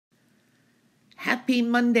Happy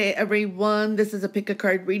Monday, everyone. This is a pick a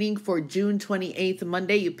card reading for June 28th,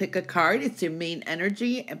 Monday. You pick a card. It's your main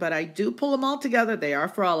energy, but I do pull them all together. They are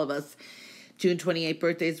for all of us. June 28th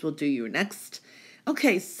birthdays will do you next.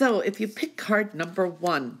 Okay, so if you pick card number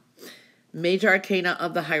 1, Major Arcana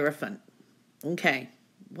of the Hierophant. Okay,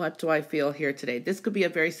 what do I feel here today? This could be a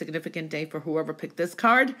very significant day for whoever picked this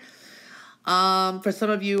card. For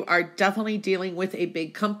some of you are definitely dealing with a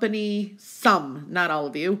big company. Some, not all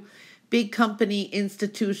of you. Big company,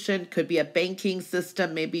 institution, could be a banking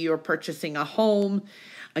system. Maybe you're purchasing a home,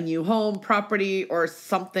 a new home, property, or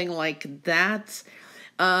something like that.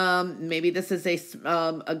 Maybe this is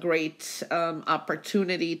a great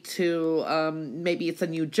opportunity to, maybe it's a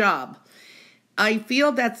new job. I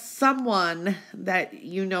feel that someone that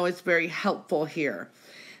you know is very helpful here.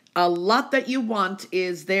 A lot that you want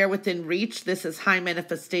is there within reach. This is high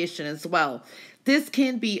manifestation as well. This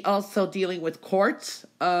can be also dealing with court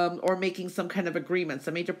or making some kind of agreements,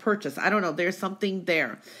 a major purchase. I don't know. There's something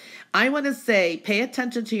there. I want to say pay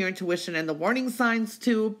attention to your intuition and the warning signs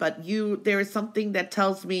too, but there is something that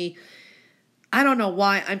tells me, I don't know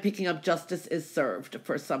why I'm picking up justice is served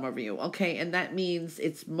for some of you, okay? And that means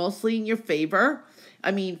it's mostly in your favor. I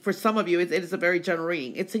mean, for some of you, it is a very general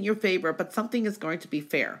reading. It's in your favor, but something is going to be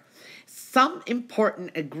fair. Some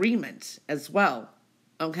important agreement as well.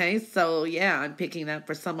 Okay, so yeah, I'm picking that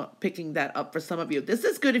up for some of you. This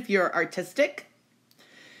is good if you're artistic.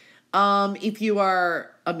 If you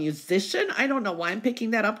are a musician, I don't know why I'm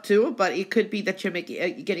picking that up too, but it could be that you're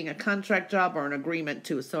getting a contract job or an agreement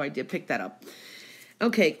too. So I did pick that up.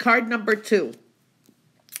 Okay, card number 2,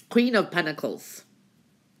 Queen of Pentacles.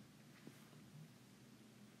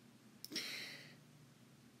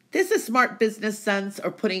 This is smart business sense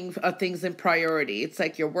or putting things in priority. It's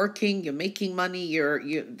like you're working, you're making money,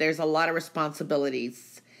 there's a lot of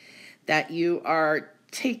responsibilities that you are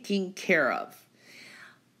taking care of.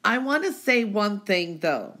 I want to say one thing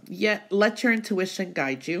though, yet let your intuition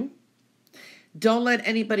guide you. Don't let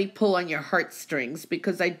anybody pull on your heartstrings,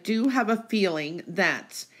 because I do have a feeling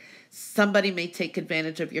that somebody may take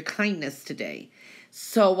advantage of your kindness today.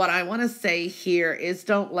 So what I want to say here is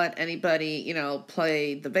don't let anybody,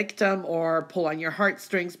 play the victim or pull on your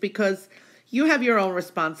heartstrings, because you have your own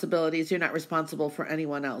responsibilities. You're not responsible for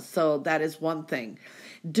anyone else. So that is one thing.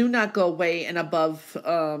 Do not go way and above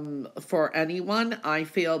for anyone. I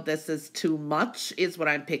feel this is too much is what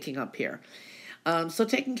I'm picking up here. So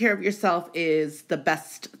taking care of yourself is the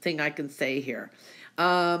best thing I can say here.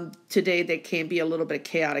 Today there can be a little bit of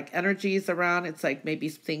chaotic energies around. It's like maybe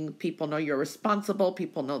people know you're responsible.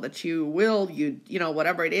 People know that you will,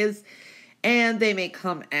 whatever it is. And they may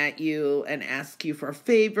come at you and ask you for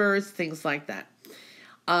favors, things like that.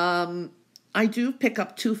 I do pick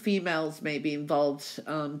up 2 females maybe involved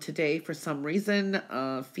today for some reason.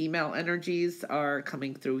 Female energies are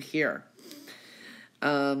coming through here.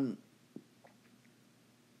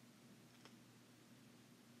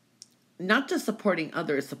 Not just supporting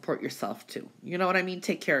others, support yourself too. You know what I mean?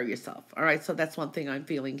 Take care of yourself. All right. So that's one thing I'm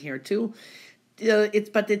feeling here too.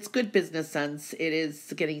 But it's good business sense. It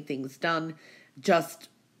is getting things done. Just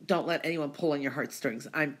don't let anyone pull on your heartstrings.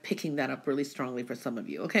 I'm picking that up really strongly for some of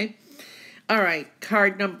you. Okay. All right.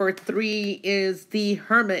 Card number 3 is the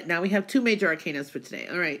Hermit. Now we have 2 major arcanas for today.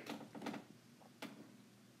 All right.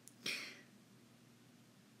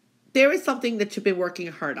 There is something that you've been working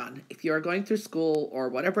hard on. If you are going through school or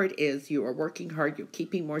whatever it is, you are working hard, you're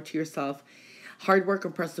keeping more to yourself. Hard work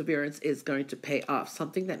and perseverance is going to pay off.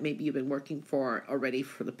 Something that maybe you've been working for already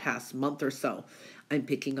for the past month or so. I'm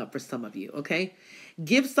picking up for some of you, okay?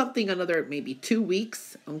 Give something another maybe 2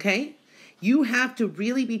 weeks, okay? You have to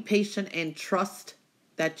really be patient and trust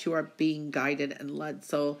that you are being guided and led.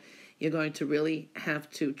 So you're going to really have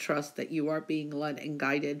to trust that you are being led and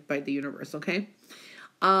guided by the universe, okay?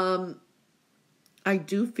 I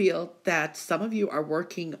do feel that some of you are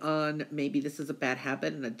working on, maybe this is a bad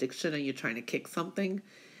habit, an addiction, and you're trying to kick something.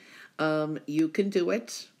 You can do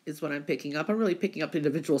it, is what I'm picking up. I'm really picking up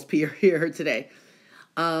individuals here today.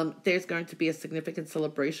 There's going to be a significant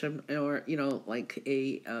celebration or,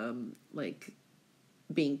 like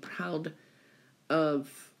being proud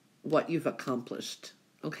of what you've accomplished.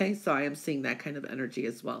 Okay. So I am seeing that kind of energy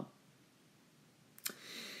as well.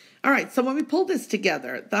 All right, so when we pull this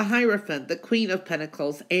together, the Hierophant, the Queen of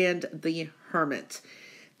Pentacles, and the Hermit,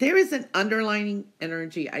 there is an underlying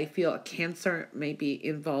energy. I feel a Cancer may be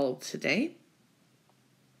involved today.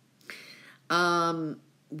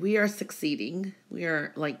 We are succeeding. We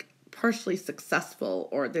are like partially successful,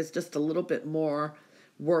 or there's just a little bit more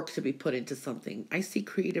work to be put into something. I see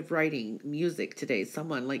creative writing, music today.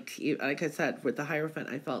 Someone like I said, with the Hierophant,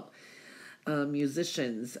 I felt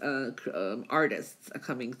musicians, artists are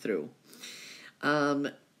coming through.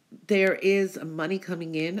 There is money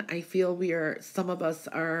coming in. I feel some of us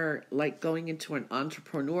are like going into an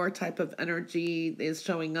entrepreneur type of energy is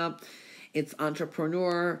showing up. It's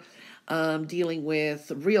entrepreneur, dealing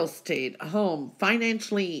with real estate, a home,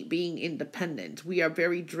 financially being independent. We are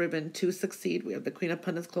very driven to succeed. We have the Queen of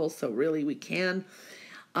Pentacles, so really we can.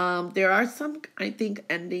 There are some, I think,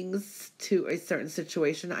 endings to a certain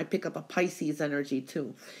situation. I pick up a Pisces energy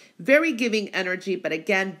too. Very giving energy, but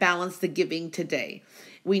again, balance the giving today.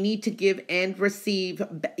 We need to give and receive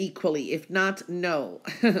equally. If not, no.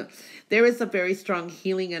 There is a very strong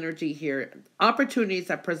healing energy here.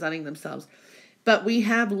 Opportunities are presenting themselves. But we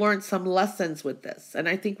have learned some lessons with this. And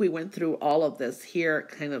I think we went through all of this here,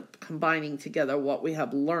 kind of combining together what we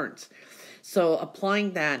have learned. So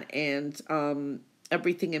applying that and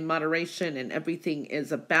everything in moderation and everything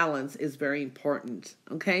is a balance is very important.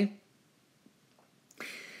 Okay?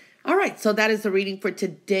 All right. So that is the reading for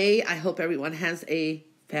today. I hope everyone has a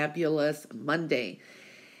fabulous Monday.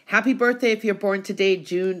 Happy birthday if you're born today,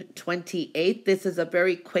 June 28th. This is a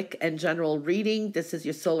very quick and general reading. This is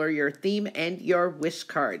your solar year theme and your wish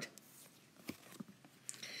card.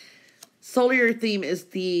 Solar year theme is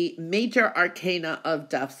the major arcana of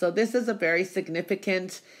death. So this is a very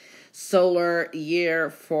significant solar year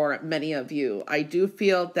for many of you. I do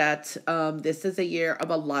feel that this is a year of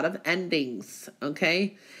a lot of endings,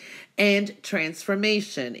 okay? And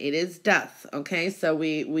transformation. It is death, okay? So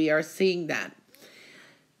we are seeing that.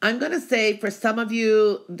 I'm going to say for some of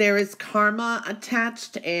you, there is karma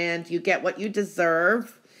attached and you get what you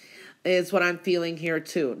deserve is what I'm feeling here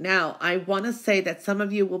too. Now, I want to say that some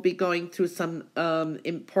of you will be going through some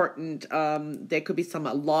important, there could be some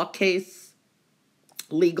law case,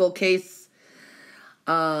 legal case,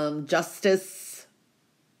 justice.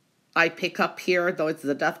 I pick up here, though it's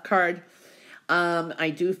the death card.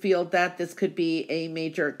 I do feel that this could be a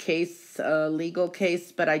major case, legal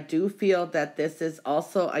case, but I do feel that this is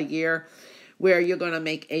also a year where you're going to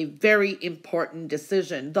make a very important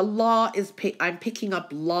decision. The law is, I'm picking up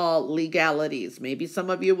law legalities. Maybe some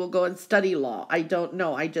of you will go and study law. I don't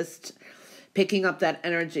know. I just picking up that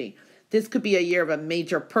energy. This could be a year of a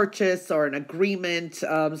major purchase or an agreement,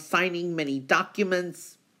 signing many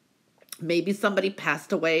documents. Maybe somebody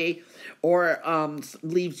passed away or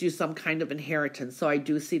leaves you some kind of inheritance. So I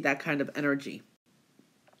do see that kind of energy.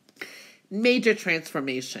 Major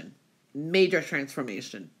transformation. Major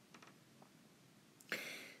transformation.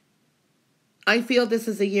 I feel this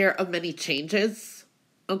is a year of many changes.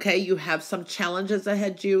 Okay, you have some challenges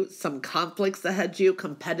ahead you, some conflicts ahead you,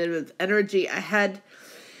 competitive energy ahead.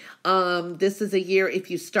 This is a year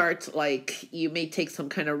if you start, like, you may take some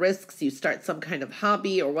kind of risks, you start some kind of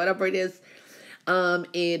hobby or whatever it is.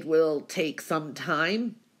 It will take some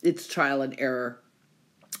time. It's trial and error.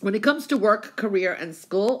 When it comes to work, career, and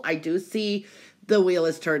school, I do see the wheel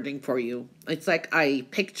is turning for you. It's like I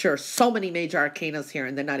picture so many major arcanas here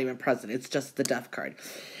and they're not even present. It's just the death card.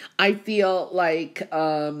 I feel like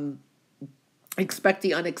expect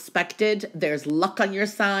the unexpected. There's luck on your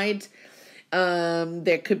side.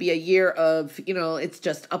 There could be a year of, it's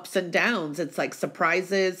just ups and downs. It's like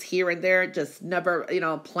surprises here and there. Just never,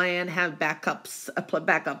 plan, have backup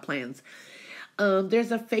plans.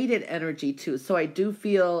 There's a faded energy too. So I do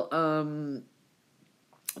feel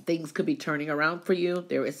things could be turning around for you.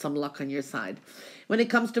 There is some luck on your side. When it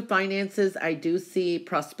comes to finances, I do see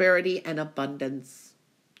prosperity and abundance.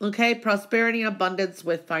 Okay, prosperity and abundance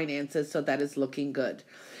with finances. So that is looking good.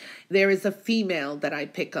 There is a female that I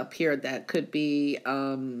pick up here that could be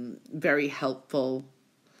very helpful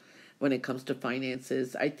when it comes to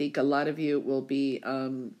finances. I think a lot of you will be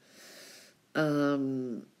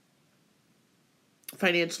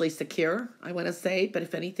financially secure, I want to say. But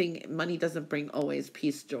if anything, money doesn't bring always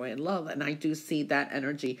peace, joy, and love. And I do see that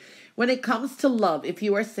energy. When it comes to love, if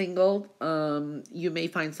you are single, you may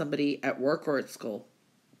find somebody at work or at school.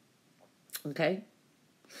 Okay?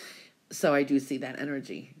 So I do see that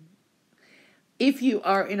energy. If you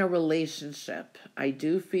are in a relationship, I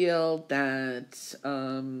do feel that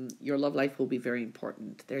your love life will be very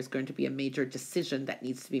important. There's going to be a major decision that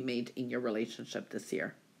needs to be made in your relationship this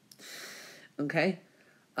year. Okay?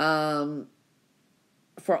 For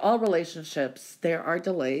all relationships, there are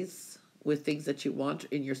delays with things that you want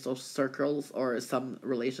in your social circles or some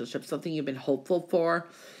relationships, something you've been hopeful for.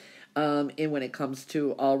 And when it comes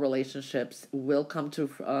to all relationships, will come to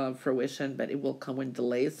fruition, but it will come with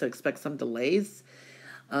delays. So expect some delays.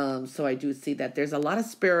 So I do see that there's a lot of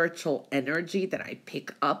spiritual energy that I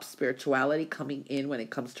pick up, spirituality coming in when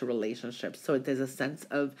it comes to relationships. So there's a sense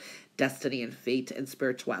of destiny and fate and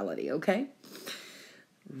spirituality. Okay.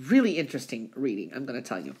 Really interesting reading, I'm going to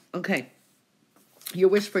tell you. Okay. Your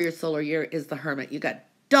wish for your solar year is the Hermit. You got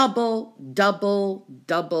double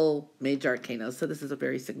major arcana. So this is a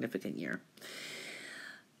very significant year.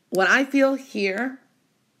 What I feel here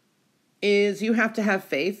is you have to have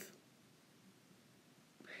faith,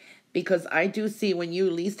 because I do see when you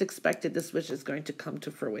least expected, this wish is going to come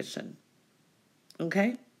to fruition.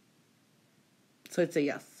 Okay? So it's a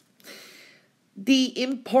yes. The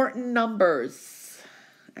important numbers.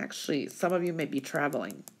 Actually, some of you may be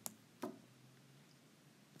traveling.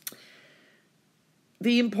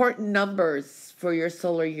 The important numbers for your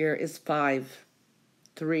solar year is 5,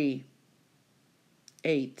 3,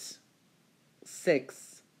 8,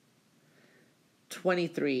 6,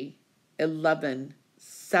 23, 11,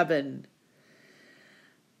 7,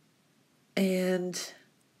 and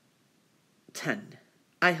 10.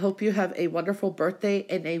 I hope you have a wonderful birthday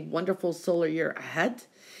and a wonderful solar year ahead.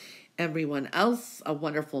 Everyone else, a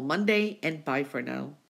wonderful Monday, and bye for now.